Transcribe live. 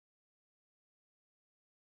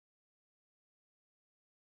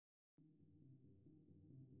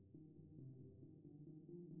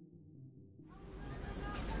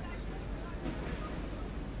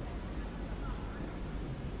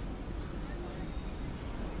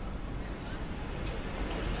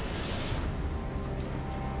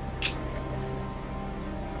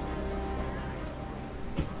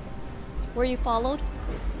Were you followed?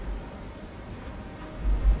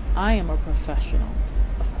 I am a professional.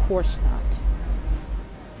 Of course not.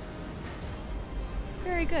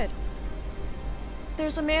 Very good.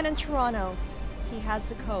 There's a man in Toronto. He has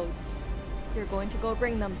the codes. You're going to go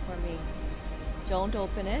bring them for me. Don't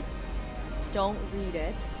open it. Don't read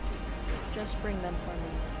it. Just bring them for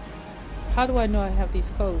me. How do I know I have these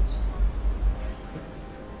codes?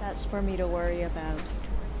 That's for me to worry about.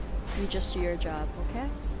 You just do your job, okay?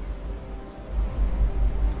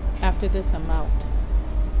 After this, I'm out.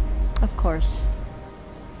 Of course.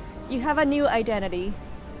 You have a new identity.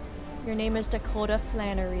 Your name is Dakota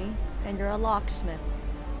Flannery, and you're a locksmith.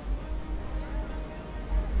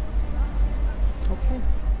 Okay.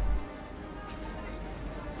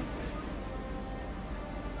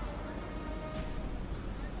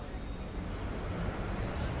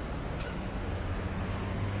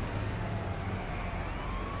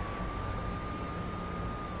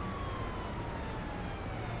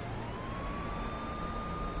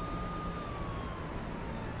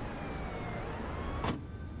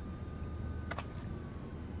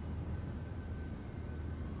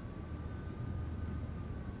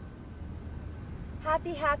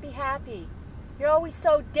 Happy, happy, happy. You're always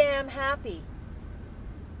so damn happy.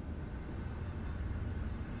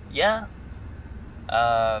 Yeah.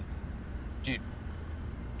 Do you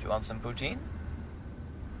want some poutine?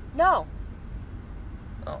 No.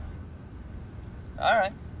 Oh.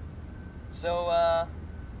 Alright. So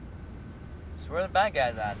where are the bad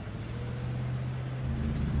guys at?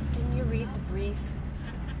 Didn't you read the brief?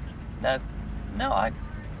 No, I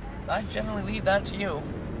generally leave that to you.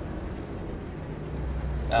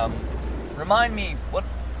 Remind me, what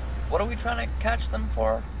are we trying to catch them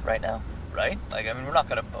for right now? Right? Like, I mean, we're not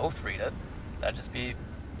gonna both read it. That'd be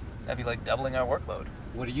like doubling our workload.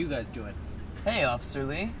 What are you guys doing? Hey, Officer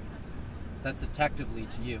Lee. That's Detective Lee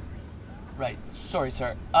to you. Right. Sorry,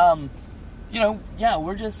 sir. Yeah,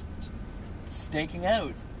 we're just staking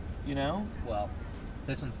out, you know? Well,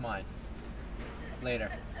 this one's mine. Later.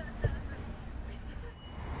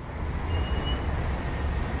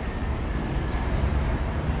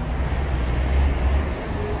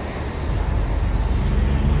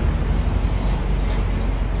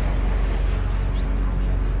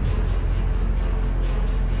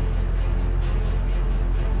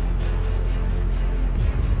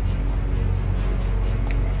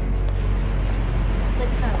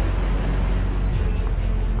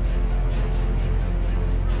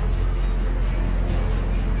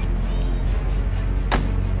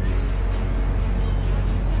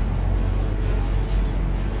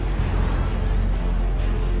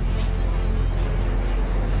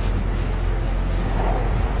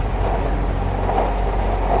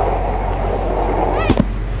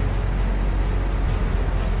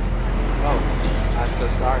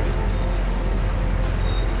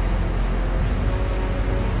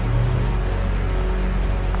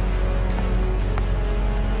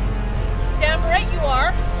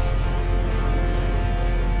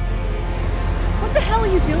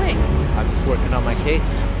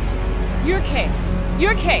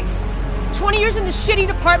 Your case. 20 years in this shitty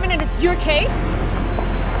department and it's your case?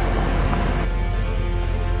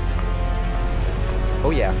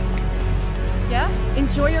 Oh yeah. Yeah?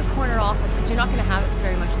 Enjoy your corner office, because you're not going to have it for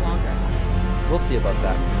very much longer. We'll see about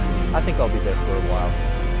that. I think I'll be there for a while.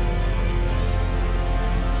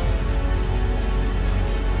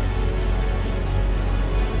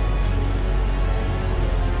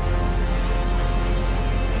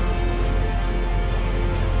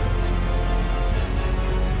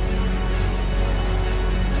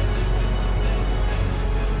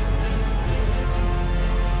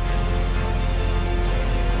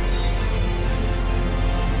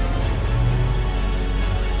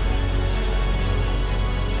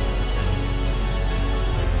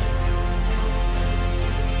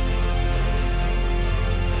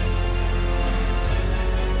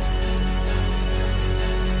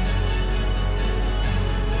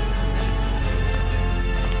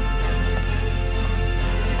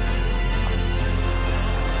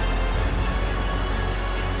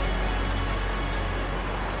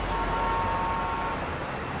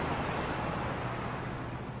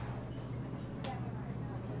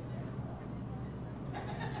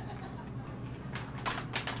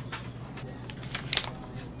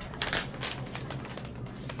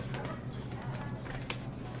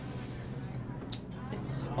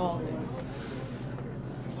 All there.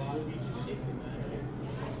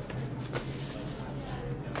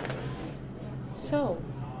 So,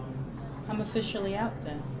 I'm officially out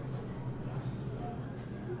then.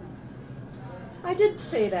 I did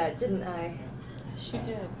say that, didn't I? Yes, you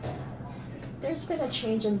did. There's been a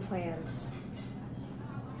change in plans.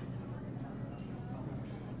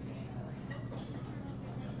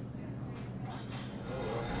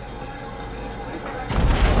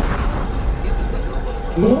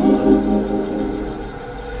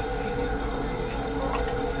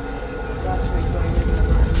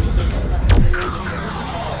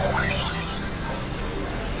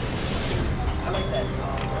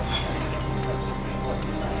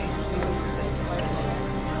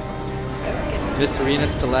 Miss Serena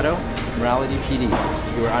Stilletto, Morality PD.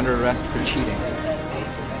 You are under arrest for cheating.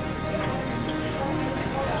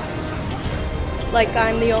 Like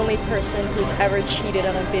I'm the only person who's ever cheated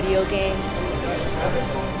on a video game.